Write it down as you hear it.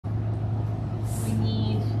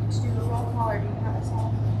or do you have us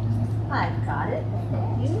all? I've got it.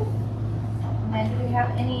 Thank you. And then do we have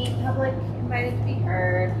any public invited to be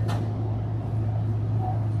heard?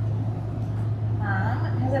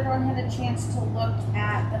 Has everyone had a chance to look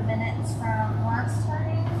at the minutes from last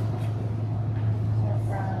time? So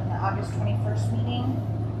from the August 21st meeting?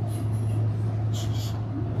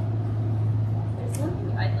 There's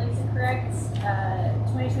something I'd like to correct.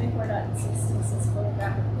 2024.16 says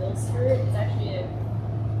photograph of Bill Stewart. It's actually a.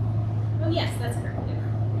 Oh, yes, that's correct.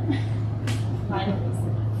 Mine is the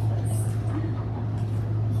one.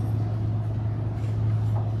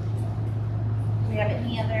 Do we have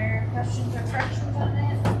any other questions or corrections on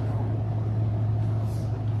it?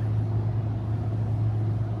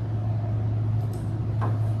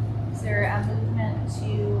 Is there a movement to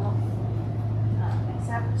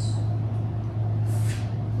accept?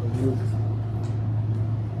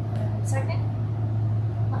 Second?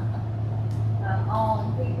 All in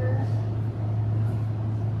favor?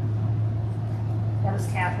 That was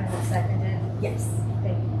Catherine that seconded. Yes.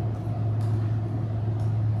 Thank you.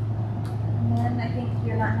 And then I think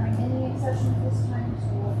you're not having any exceptions this time, so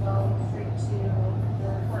we'll go straight to the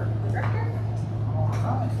report of the director. All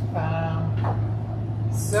right.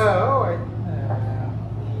 So,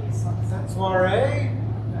 the Sunset Soiree,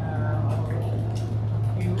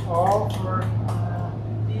 thank you all for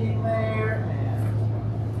being there,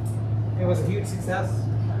 and it was a huge success.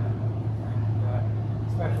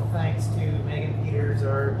 Special thanks to Megan Peters,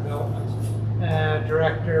 our development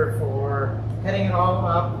director, for heading it all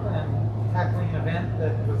up and tackling an event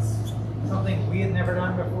that was something we had never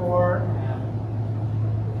done before, and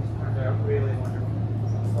it just turned out really wonderful.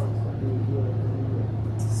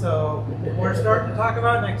 So we're starting to talk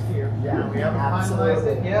about next year. Yeah, we haven't finalized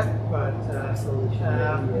it yet, but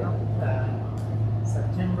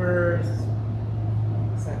September,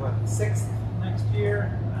 say what, 6th next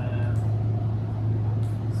year.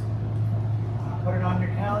 Put it on your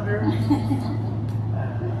calendar.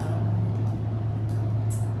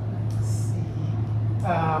 Let's see.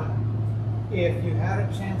 If you had a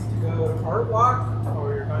chance to go to Art Walk,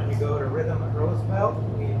 or you're going to go to Rhythm at Roosevelt,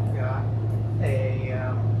 we've got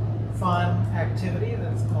a fun activity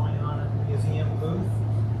that's going on at the museum booth.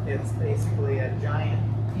 It's basically a giant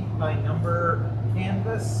peak by number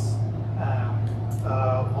canvas,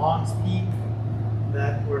 Long's Peak,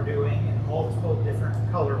 that we're doing in multiple different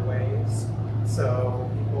colorways. So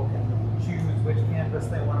people can choose which canvas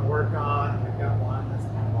they want to work on. We've got one that's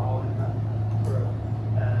kind of all in the sort of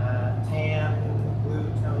tan, blue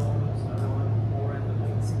tones, another one more in the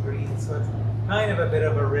pinks and greens. So it's kind of a bit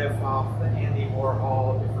of a riff off the Andy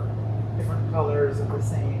Warhol, different colors of the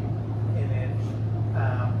same image.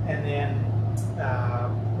 And then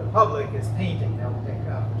the public is painting. They'll pick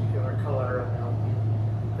a particular color and they'll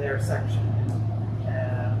paint their section in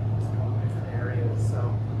different areas. So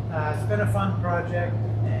it's been a fun project,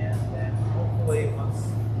 and then hopefully once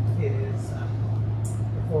it is,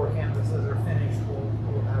 the 4 canvases are finished,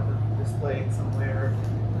 we'll have them displayed somewhere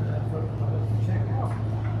for the public to check out.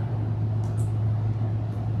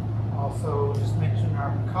 Also, just mention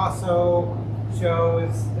our Picasso show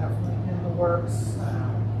is definitely in the works.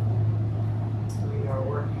 We are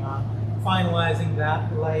working on finalizing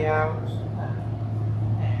that layout,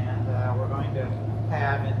 and we're going to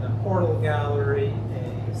have in the Portal Gallery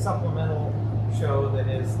a supplemental show that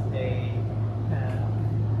is a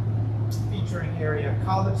featuring area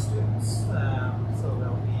college students. So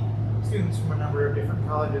there'll be students from a number of different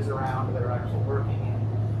colleges around that are actually working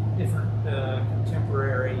in different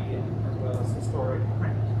contemporary as well as historic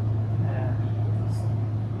print.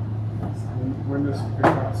 When does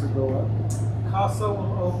Picasso go up? Picasso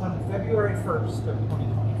will open February 1st of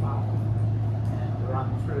 2025 and run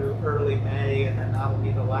through early May, and then that'll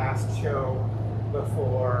be the last show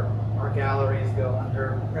before our galleries go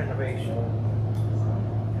under renovation.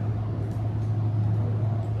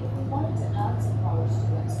 If we wanted to add some college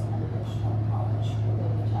students, an additional college, would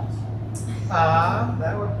be tough.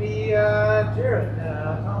 That would be Jared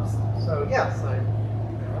Thompson. So yes,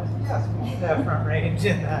 yes, we should have front range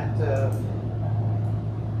in that.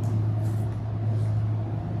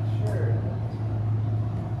 Sure.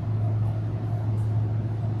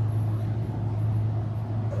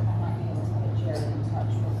 I might be able to put Jared in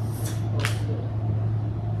touch with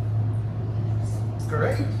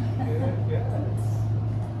Great. Good, good.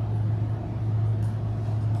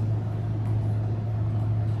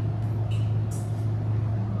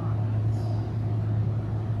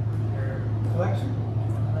 Your collection?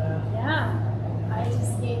 Yeah, I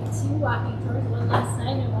just gave 2 walking tours, one last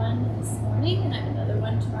night and one this morning, and I have another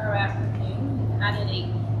one tomorrow afternoon. We've added a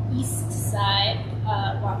east side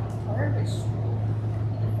walking tour, which will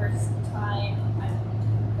be the first time I'm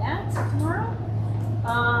doing that tomorrow.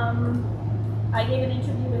 I gave an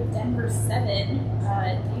interview with Denver 7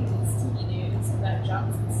 News, TV News, about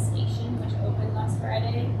Johnson Station, which opened last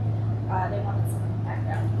Friday. They wanted some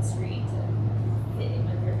background history to fit in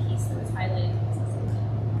with their piece that was highlighting the business.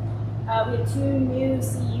 We have 2 new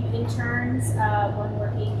CU interns, one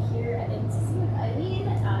working here at NCC with Eileen.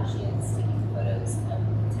 She is taking photos of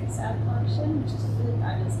the textile collection, which is a really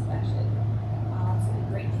fabulous collection. So it'd be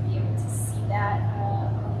great to be able to see that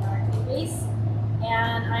on our database.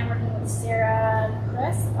 And I'm working with Sarah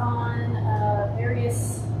Kress on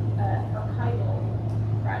various archival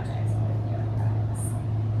projects with the archives.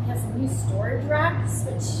 We have some new storage racks,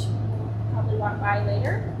 which we'll probably walk by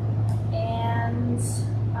later. And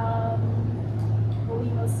we'll be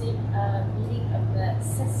hosting a meeting of the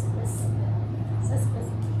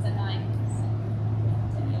Sesquicentennial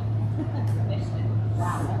Commission.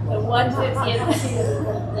 The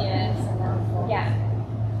 150th, yeah.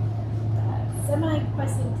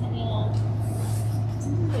 Semi-quescentennial.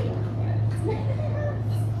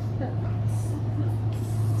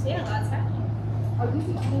 So yeah, lots happening. Are you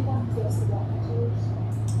the only one who does the walking tours?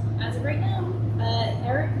 As of right now,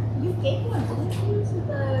 Eric, you gave one, didn't you, to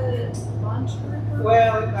the launch group?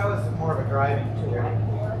 Well, that was more of a driving tour.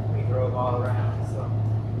 We drove all around, so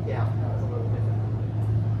yeah, that was a little different.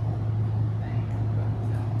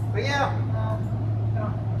 But yeah,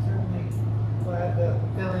 I'm certainly glad to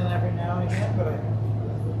fill in every now and again, but I think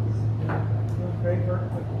it was great work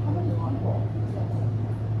with people.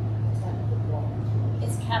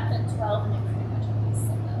 It's capped at 12 and it pretty much always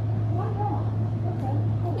set up.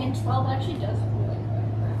 And 12 actually does really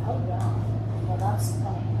quick. Oh, wow. Well, that's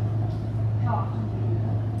funny. How often do you do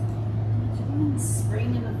that? In the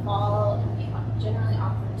spring and the fall, and we generally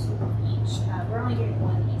offer 2 of each. We're only doing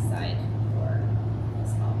 1 east side for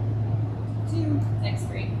this fall. 2 next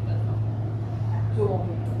spring, but Cool.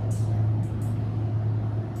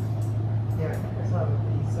 Yeah, I think I saw the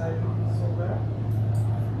east side was sold out.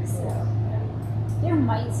 there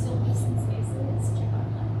might still be some spaces. Check on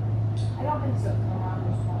them. I don't think so. Around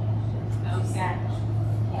this point. Okay.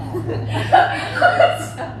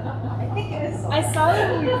 I think it is. I saw that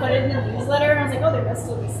when we put it in the newsletter, and I was like, oh, there must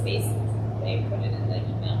still be spaces. They put it in the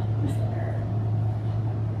email newsletter.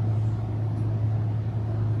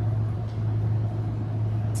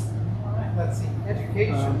 All right, let's see,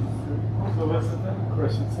 education. So let's have a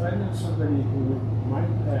question. So I know somebody who might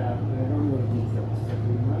have, and I don't know the details, but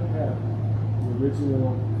they might have the original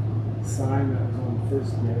sign that was on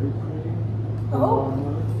First Dairy Queen. Oh.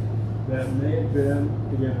 That may have been,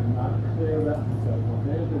 again, I'm not clear of that detail, but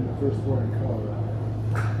may have been the first one in Colorado.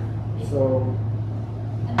 So,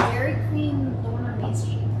 And Dairy Queen, the one on Main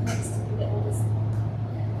Street, next to be the oldest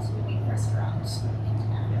swimming restaurant in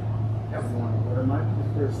town. but it might be the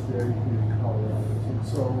first Dairy Queen in Colorado.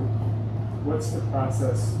 So, what's the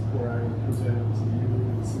process where I would present it to you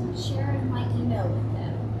and see? Share my email with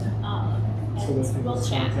them, and So that they we'll can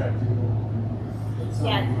chat. contact you. If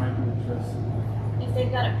Yeah. someone might be interested. If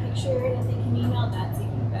they've got a picture that they can email, that's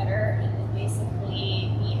even better. And then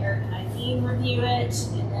basically, me, Eric, and Eileen review it,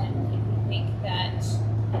 and then if we think that it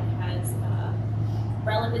has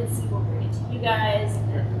relevancy, we'll bring it to you guys, and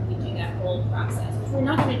then we do that whole process, which we're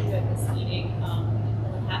not going to do at this meeting. We didn't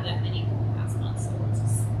really have that many for the past month, so we'll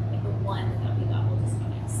just pick the one that we thought we'll just do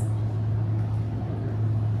next.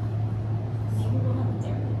 Maybe we'll have a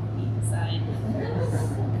Dairy Queen sign.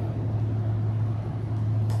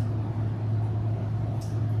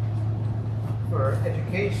 For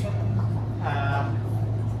education,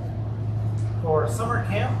 for summer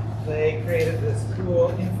camp, they created this cool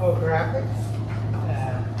infographic.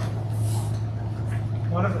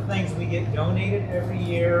 One of the things we get donated every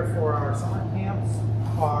year for our summer camps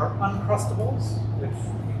are Uncrustables, which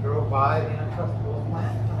we drove by the Uncrustables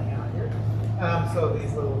plant coming out here. So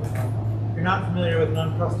these little, if you're not familiar with an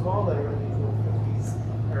Uncrustable, they're these little cookies,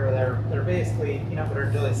 or they're basically peanut butter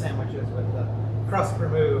and jelly sandwiches with the crust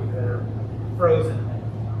removed that are frozen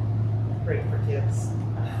and great for kids.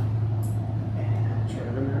 Try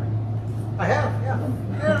them there. I have, yeah.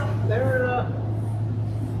 They're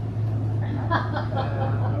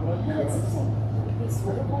It's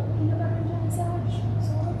sort of like peanut butter and jelly sandwich,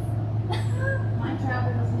 sort of. My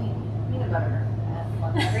child was eating peanut butter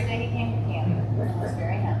every day he came to camp. I was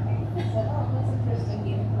very happy. I said, oh, that's interesting.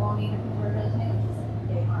 You won't eat a peanut butter and jelly sandwich. She said,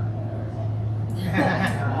 they aren't peanut butter.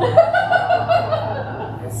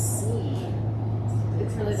 I see.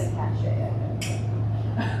 It's really the cachet of it.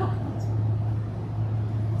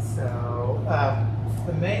 So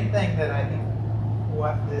the main thing that I think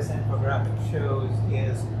what this infographic shows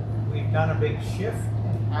is we've done a big shift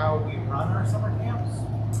in how we run our summer camps.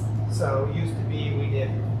 So it used to be we did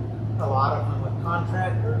a lot of them with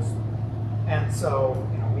contractors, and so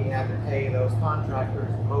we had to pay those contractors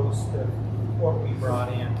most of what we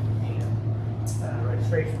brought in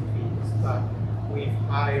registration fees. But we've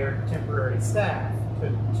hired temporary staff to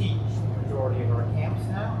teach the majority of our camps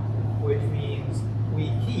now, which means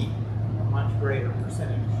we keep a much greater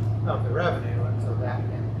percentage of the revenue, and so that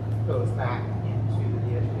goes back into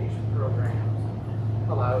the education programs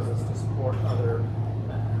and allows us to support other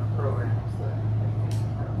programs that we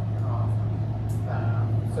can offer.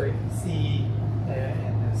 So you can see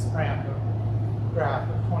in this graph of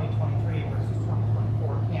 2023 versus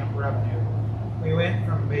 2024 camp revenue, we went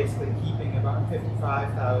from basically keeping about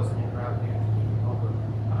 55,000 in revenue to keeping over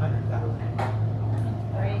 100,000.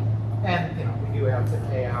 Right. And we do have to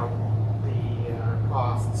pay out the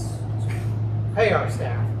costs to pay our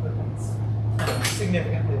staff, but it's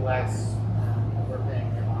significantly less than we're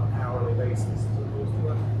paying them on an hourly basis as opposed to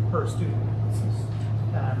a per student basis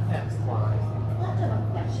and supplies. I have a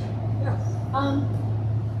question. Yes.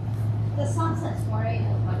 The Sunset Soiree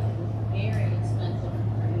budget was very expensive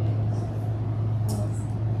for you.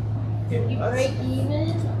 Did you break even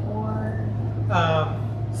or?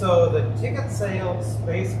 So the ticket sales,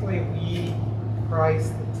 basically we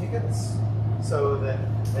priced the tickets so that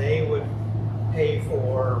they would pay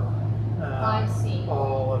for I see.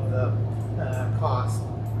 all of the costs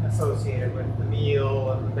associated with the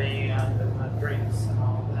meal and the band and the drinks and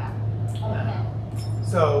all of that. Okay.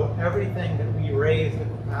 So everything that we raised at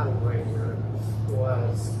the paddle raiser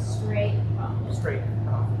was Straight profit. straight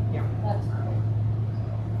profit. Yeah. That's great.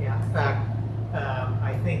 Yeah. In fact,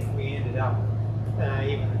 I think we ended up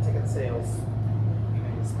even the ticket sales, we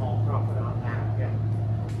made a small profit on that. Yeah.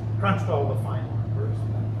 Crunched all the final numbers,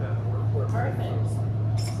 but we're pretty Perfect.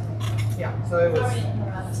 close. Yeah. So it was. Sorry to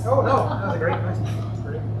interrupt. Oh no, that was a great question.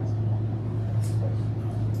 Great question.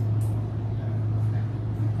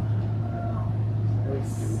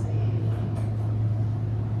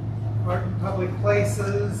 Art in public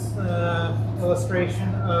places, illustration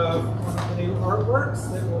of one of the new artworks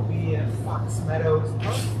that will be at Fox Meadows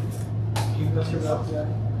Park. You looked it up yet?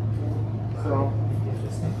 So,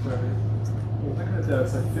 looking at that,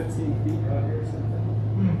 it's like 15 feet out here or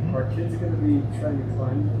something. Are kids going to be trying to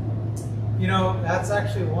climb it? That's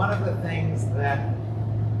actually one of the things that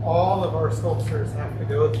all of our sculptures have to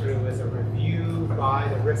go through is a review by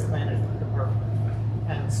the risk management department.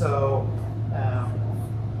 And so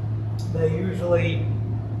they usually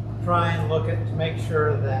try and look at to make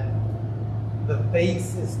sure that the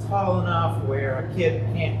base is tall enough where a kid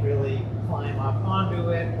can't really climb up onto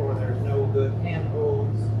it, or there's no good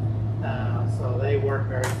handholds. So they work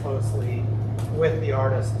very closely with the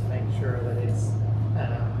artist to make sure that it's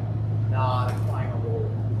not a climbable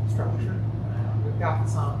structure. We've got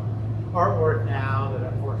some artwork now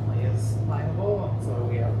that unfortunately is climbable, and so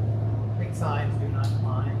we have big signs, do not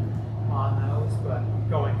climb, on those, but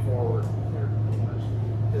going forward, they're pretty much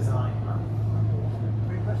designed on.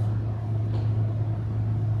 Great question.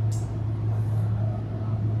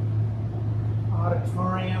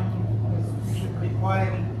 Auditorium is usually pretty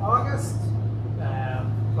quiet in August,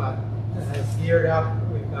 but it has geared up.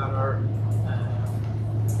 We've got our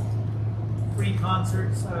free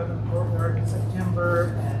concerts out in the courtyard in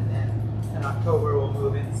September, and then in October we'll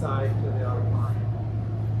move inside to the auditorium.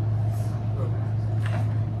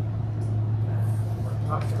 We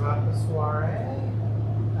talked about the soiree.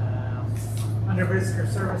 Under visitor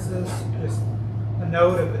services, just a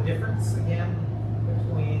note of the difference again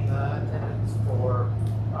between the attendance for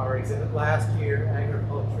our exhibit last year,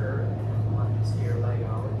 agriculture, and one this year,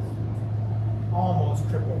 Lego. It's almost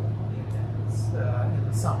triple the attendance in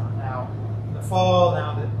the summer. Now, in the fall,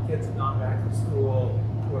 now that kids have gone back to school,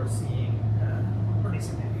 we're seeing a pretty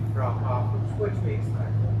significant drop off, which we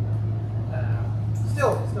expected.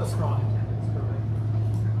 Still strong attendance for me.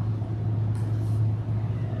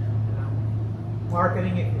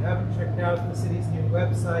 Marketing, if you haven't checked out the city's new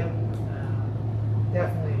website,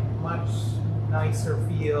 definitely much nicer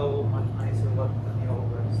feel, much nicer look than the old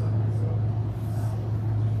website. So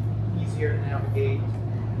easier to navigate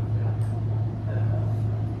and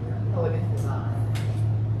elegant design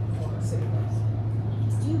on the city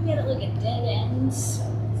website. You do get it like a dead end,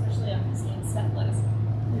 especially on these main step lists.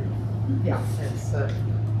 Yeah,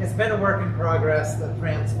 it's been a work in progress. The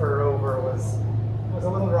transfer over was a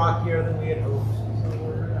little rockier than we had hoped.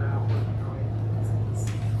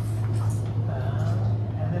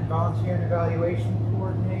 Volunteer and evaluation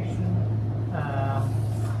coordination.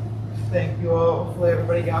 Thank you all. Hopefully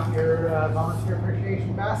everybody got your volunteer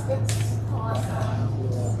appreciation baskets.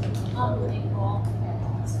 Awesome. Unbelievable.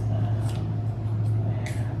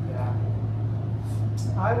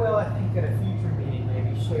 And I will, I think, at a future meeting,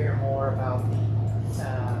 maybe share more about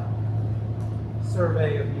the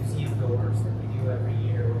survey of museum doors that we do every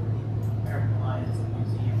year with the American Alliance of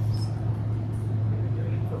Museums. We've been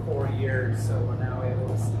doing it for 4 years, so we're now able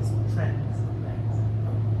to see some trends and things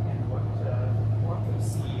and what we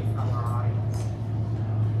see from our audience.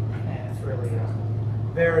 And it's really a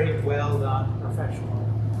very well done professional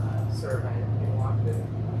survey that we get a lot of good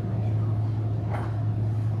information on.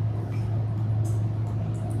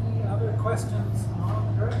 Any other questions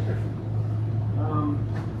on the director?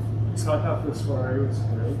 So I thought this story was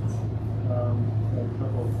great. A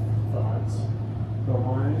couple of thoughts. The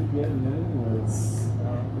line getting in was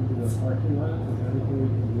into the parking lot. Is there anything we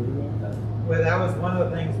can do about that? Well, that was one of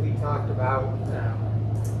the things we talked about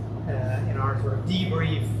in our sort of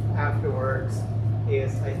debrief afterwards.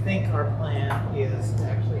 Is I think our plan is to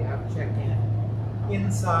actually have check-in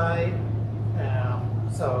inside.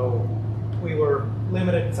 So we were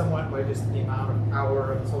limited somewhat by just the amount of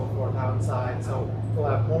power and so forth outside. So we'll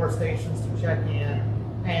have more stations to check in,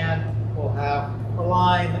 and we'll have a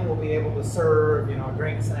line that will be able to serve,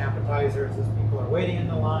 drinks and appetizers as people are waiting in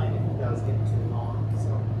the line if it does get too long.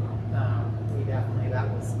 So we definitely,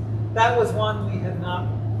 that was one we had not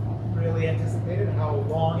really anticipated how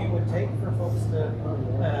long it would take for folks to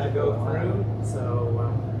go through. So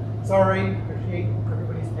sorry, appreciate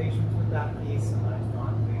everybody's patience with that piece, and that's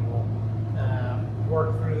one we will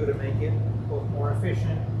work through to make it both more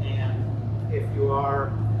efficient, and if you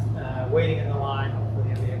are waiting in the line, hopefully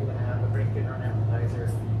you'll be able to have a drink dinner and appetizer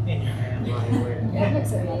in your hand while you're waiting. That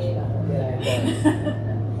makes it much better.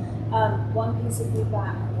 One piece of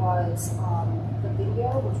feedback was the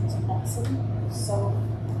video, which was awesome. So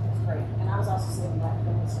great. And I was also seeing that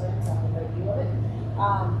from the screens on the review of it.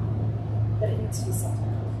 But it needs to be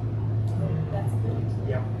subtitled. That's good.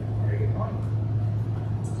 Yep, very good point.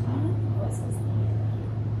 What's his name?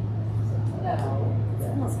 No. It's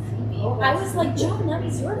almost creepy. I was like, John, that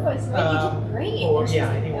was your voice, right? You did great. Or And she's yeah,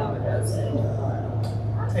 like, anyone that "No, does it.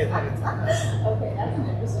 Say that it's Okay, that's an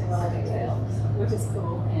interesting little detail, which is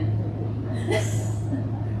cool and creepy.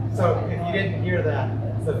 So if you didn't hear that,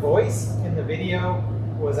 the voice in the video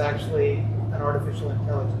was actually an artificial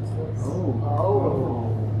intelligence voice.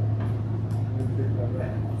 Oh.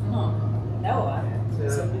 No, So, it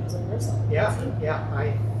was a person. yeah.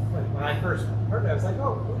 When I first heard it, I was like,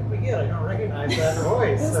 oh, what did we get? I don't recognize that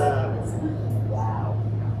voice. Wow.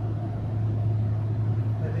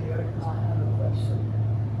 I think you had a I have a question.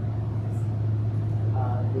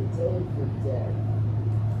 The Day for Dead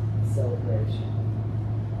celebration.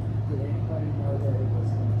 Did anybody know that it was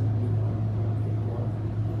going to be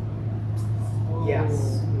on Yes,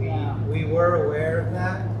 we were aware of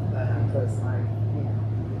that. Because I, I'm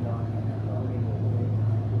owning a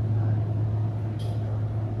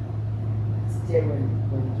it's a day when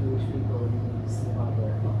Jewish people are using to sleep on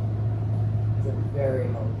their home. It's a very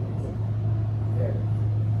holy, it's a very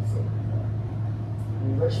sacred day. I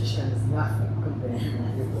mean, Rosh Hashanah is nothing compared to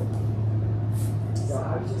what people do. So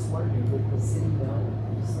I was just wondering, did the city know?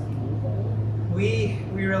 Did somebody knew about it? We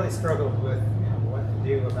really struggled with what to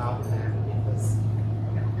do about that, because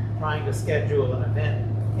trying to schedule an event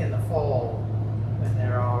in the fall when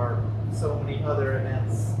there are so many other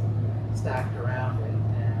events stacked around it,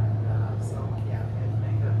 and so yeah, we had to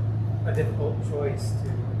make a difficult choice to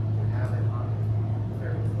have it on a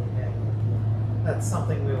very early day. That's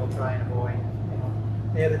something we will try and avoid.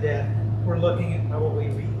 Day of the Dead, we're looking at probably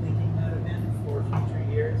rethinking that event for future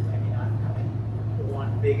years, maybe not having the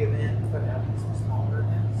one big event, but having some smaller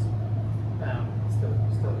events.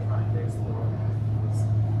 Still trying to explore that. Because,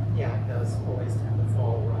 yeah, it does always tend to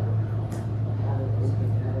fall right around. How did we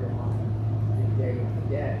have it on the Day of the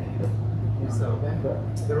Dead in So, November?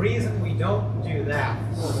 the reason we don't do that,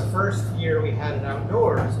 well, the first year we had it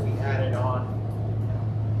outdoors, we had it on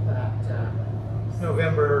that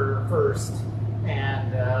November 1st,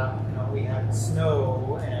 and we had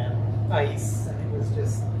snow and ice, and it was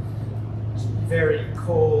just very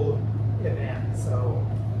cold event. So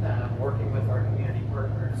working with our community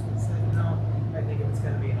partners, we said, I think if it's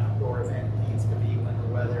going to be an outdoor event, it needs to be when the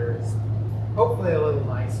weather is hopefully a little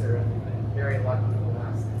nicer, and we've been very lucky the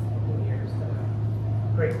last couple of years to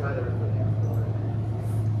have great weather for the outdoor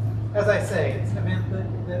event. As I say, it's an event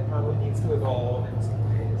that probably needs to evolve in some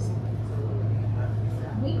ways. So we're looking at how to do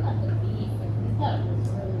that. We got the beef, and we thought it was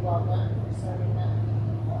really well done for serving that.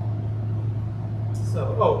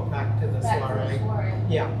 So, back to the Back to soiree. the soiree.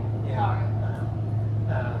 Yeah. Sorry.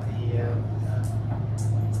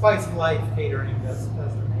 The Spice of Life catering does an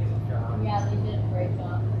amazing job. Yeah, they did a great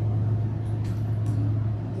job.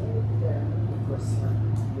 Day of the Dead, of course,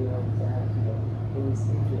 we always have it was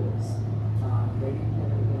indoors. They didn't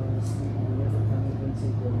have it on the street, and we never come into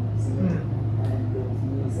the museum, and there was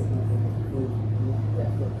music and there was food, and we did that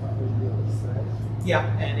for a couple of years, right? Yeah,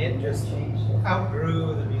 and it just changed it.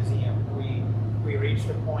 outgrew the museum. We reached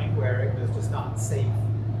a point where it was just not safe.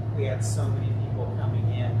 We had so many people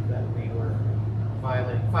coming in that we were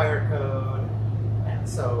violating fire code, and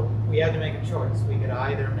so we had to make a choice. We could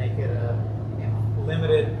either make it a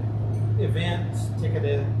limited event,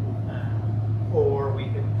 ticketed, or we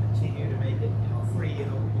could continue to make it free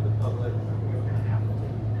and open to the public. But we were going to have to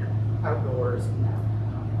take it outdoors.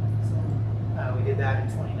 So we did that in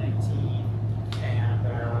 2019, and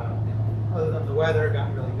other than the weather,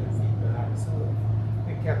 got really good feedback. So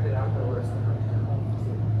we kept it outdoors.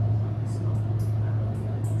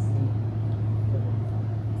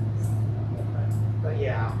 But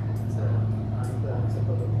yeah, it's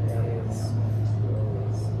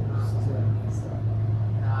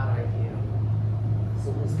not ideal. So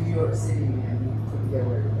it was New York City, man, you couldn't get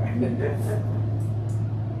away with that.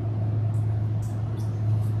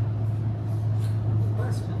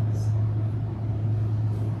 Questions?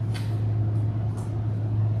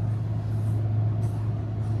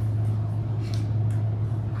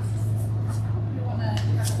 You want to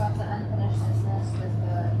talk about the unfinished business with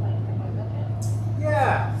the 2025 budget?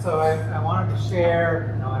 Yeah, so I wanted to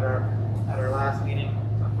share, at our last meeting,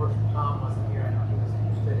 unfortunately Tom wasn't here. I know he was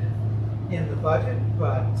interested in the budget,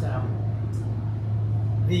 but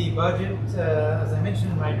the budget, as I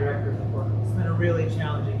mentioned in my director's report, it's been a really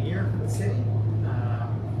challenging year for the city.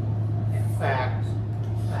 In fact,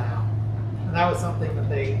 and that was something that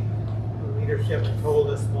the leadership had told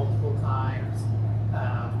us multiple times.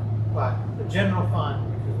 But the general fund,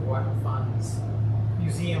 which is what funds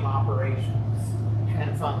museum operations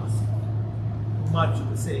and funds much of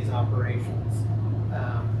the city's operations,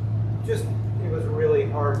 it was a really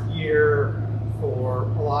hard year for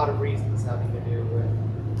a lot of reasons having to do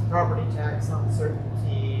with property tax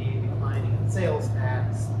uncertainty, declining in sales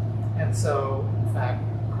tax, and so, in fact,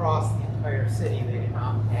 across the entire city, they did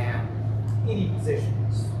not add any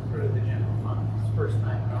positions through the general fund. It's the first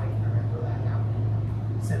time that I can remember that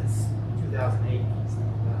happening since 2008,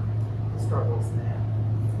 the struggles then.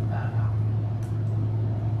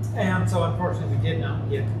 And so, unfortunately, we did not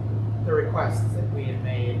get the requests that we had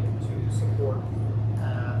made to support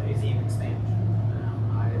the museum expansion,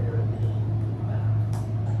 either the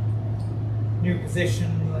new position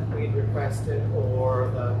that we had requested or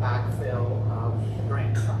the backfill of the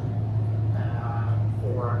grant fund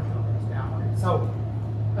for our children's gallery. So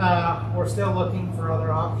we're still looking for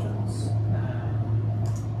other options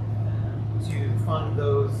to fund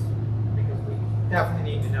those, because we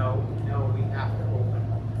definitely need to know. We have to open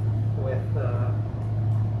with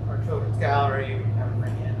our children's gallery. We have to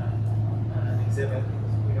bring in an exhibit,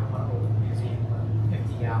 because we don't want to open the museum with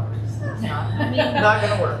empty galleries. It's not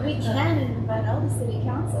going to work. We can invite all the city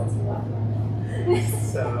council to walk around.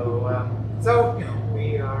 So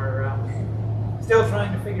we are still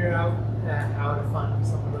trying to figure out how to fund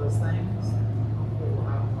some of those things. Hopefully we'll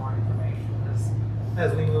have more information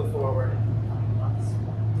as we move forward in the coming months.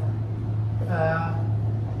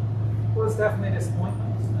 It was definitely a disappointment.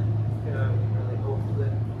 We really hoped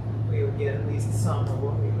that we would get at least some of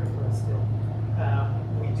what we requested.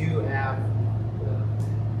 We do have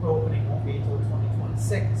the opening won't be until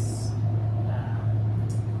 2026,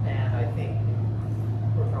 and I think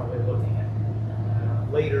we're probably looking at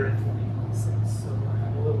later in 2026, so we'll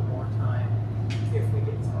have a little more time if we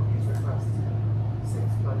get some of these requests in the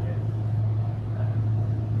 2026 budget.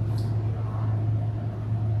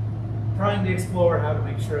 Trying to explore how to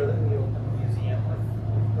make sure that we open the museum with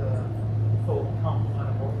the full complement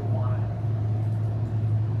of what we wanted.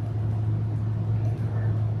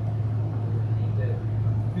 We need to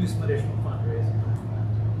do some additional fundraising.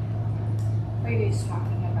 Are you guys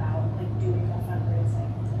talking about like doing a fundraising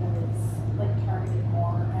that is like targeted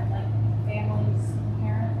more at like families and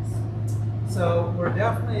parents? So we're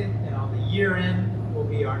definitely, the year end will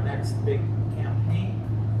be our next big campaign,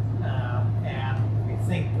 and we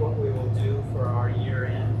think what we will do for our year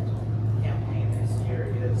end campaign this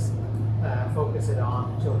year is focus it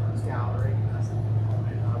on the children's gallery as a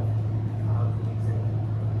component of the exhibit,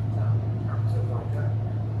 in terms of like a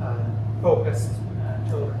focused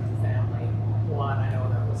children and family one. I know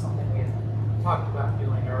that was something we had talked about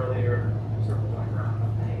doing earlier, circle back around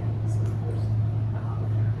with May, so there's an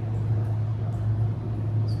opportunity to do that.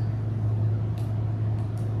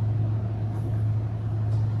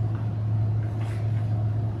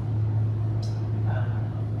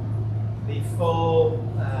 The full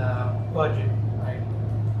budget, I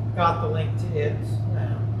got the link to it.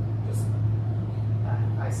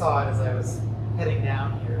 I saw it as I was heading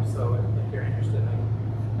down here, so if you're interested, I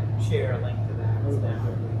can share a link to that. It's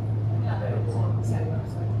now available on the city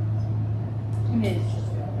website. It's just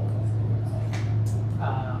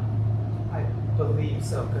I believe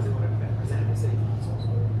so, because it would have been presented to city council. So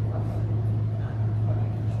but I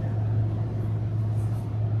can share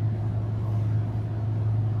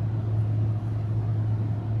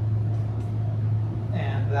that.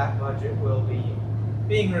 And that budget will be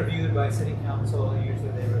being reviewed by city council. Usually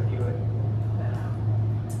they review it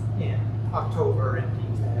in October in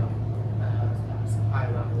detail. Some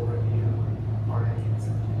high-level review already in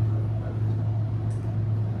September.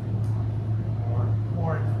 But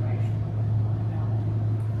more information.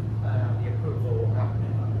 The approval will happen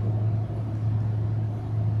in October.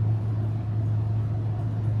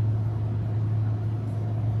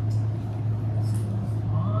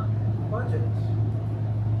 On budget.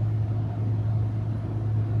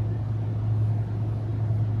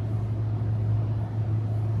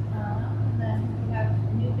 And then we have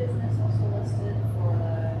new business also listed for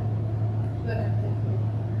the 250.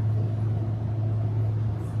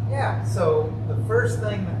 Yeah, so the first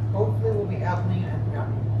thing that hopefully will be happening, I haven't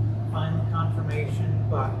gotten final confirmation,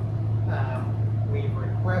 but we've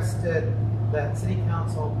requested that City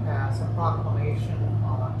Council pass a proclamation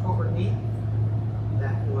on October 8th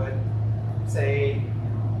that would say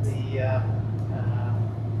the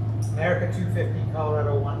America 250,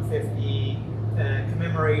 Colorado 150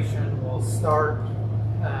 commemoration will start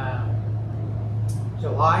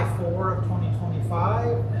July 4 of 2025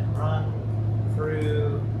 and run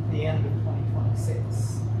through the end of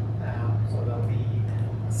 2026. So there'll be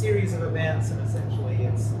a series of events, and essentially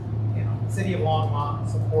it's, the city of Longmont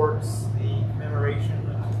supports the commemoration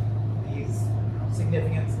of these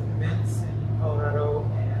significant events in Colorado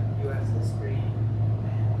and U.S. history,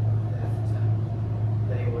 and that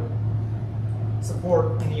they would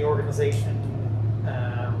support any organization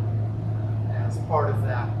as part of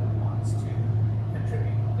that wants to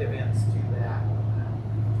contribute events to that.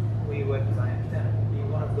 We would, as I understand it, be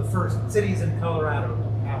one of the first cities in Colorado to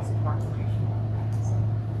pass a proclamation like that. So,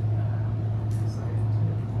 excited to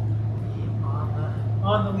be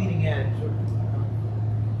on the leading edge of the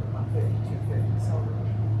 150-250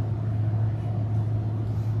 celebration.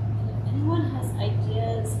 If anyone has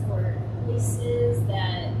ideas for places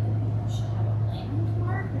that should have a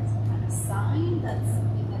landmark or some kind of sign, that's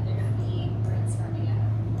something that they're going to be brainstorming at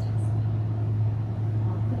next week.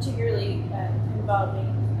 Particularly involving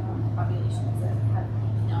populations that have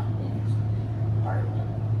not been part of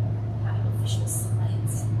kind of official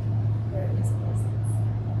signs for these places.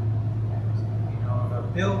 Of a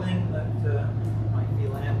building that might be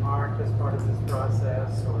landmarked as part of this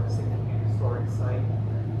process, or a significant historic site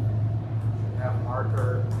that have a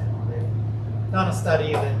marker. They've done a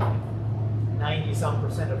study that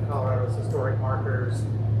 90-some% of Colorado's historic markers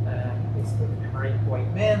basically commemorate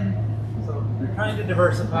white men, so they're trying to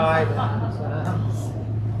diversify that.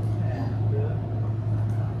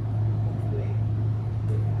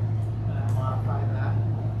 Modify that,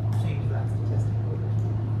 change that statistic over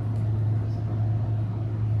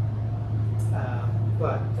time.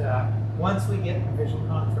 But once we get official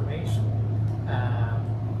confirmation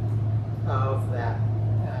of that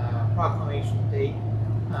proclamation date,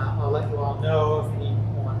 I'll let you all know if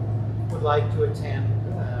anyone would like to attend.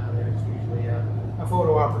 There's usually a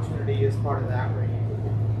photo opportunity as part of that where you can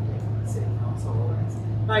take the city council. And it's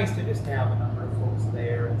nice to just have a number of folks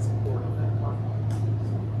there in support of that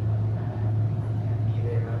proclamation. And be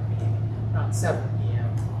there at around 7 p.m.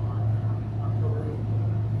 on October 8th.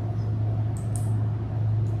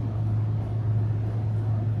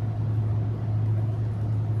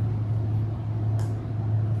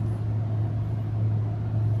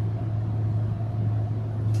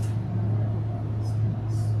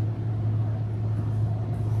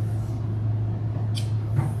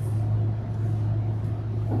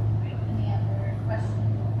 Any other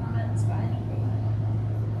questions or comments by anybody?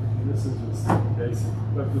 This is just basic,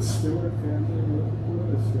 but the Stewart family, what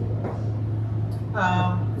is Stewart?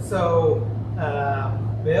 So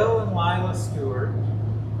Bill and Lila Stewart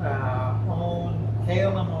owned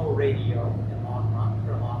KLMO Radio in Longmont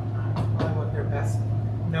for a long time. Probably what they're best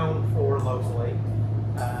known for locally.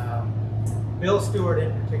 Bill Stewart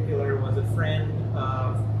in particular was a friend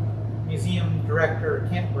of museum director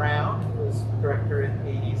Kent Brown, who was director in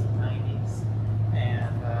the 80s and 90s.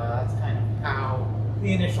 And that's kind of how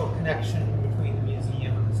the initial connection between the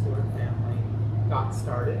museum and the Stewart family got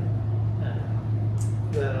started.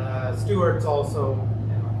 The Stewarts also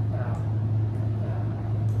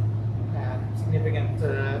had significant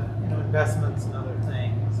investments in other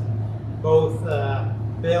things. And both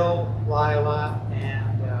Bill, Lila,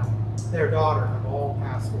 and their daughter have all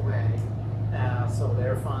passed away. So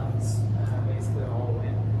their funds basically all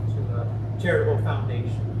went to a charitable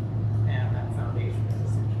foundation, and that foundation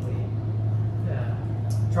is essentially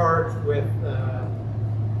charged with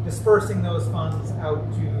dispersing those funds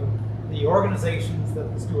out to the organizations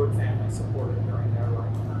that the Stewart family supported during their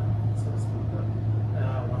lifetime. So some of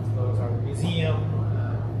the ones of those are the museum,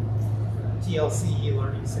 TLC,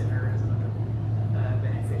 Learning Center is another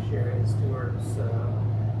beneficiary, Stewart's,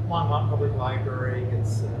 Longmont Public Library,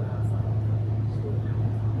 it's Stewart Family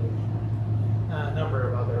Foundation, a number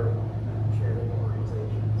of other charitable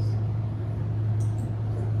organizations.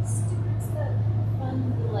 Students that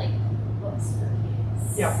fund like books for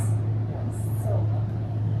kids. Yeah. So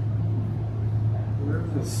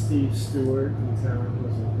Remember the Steve Stewart in town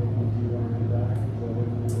was a big deal on that? Is that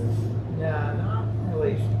in relation? Yeah, not in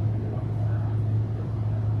relation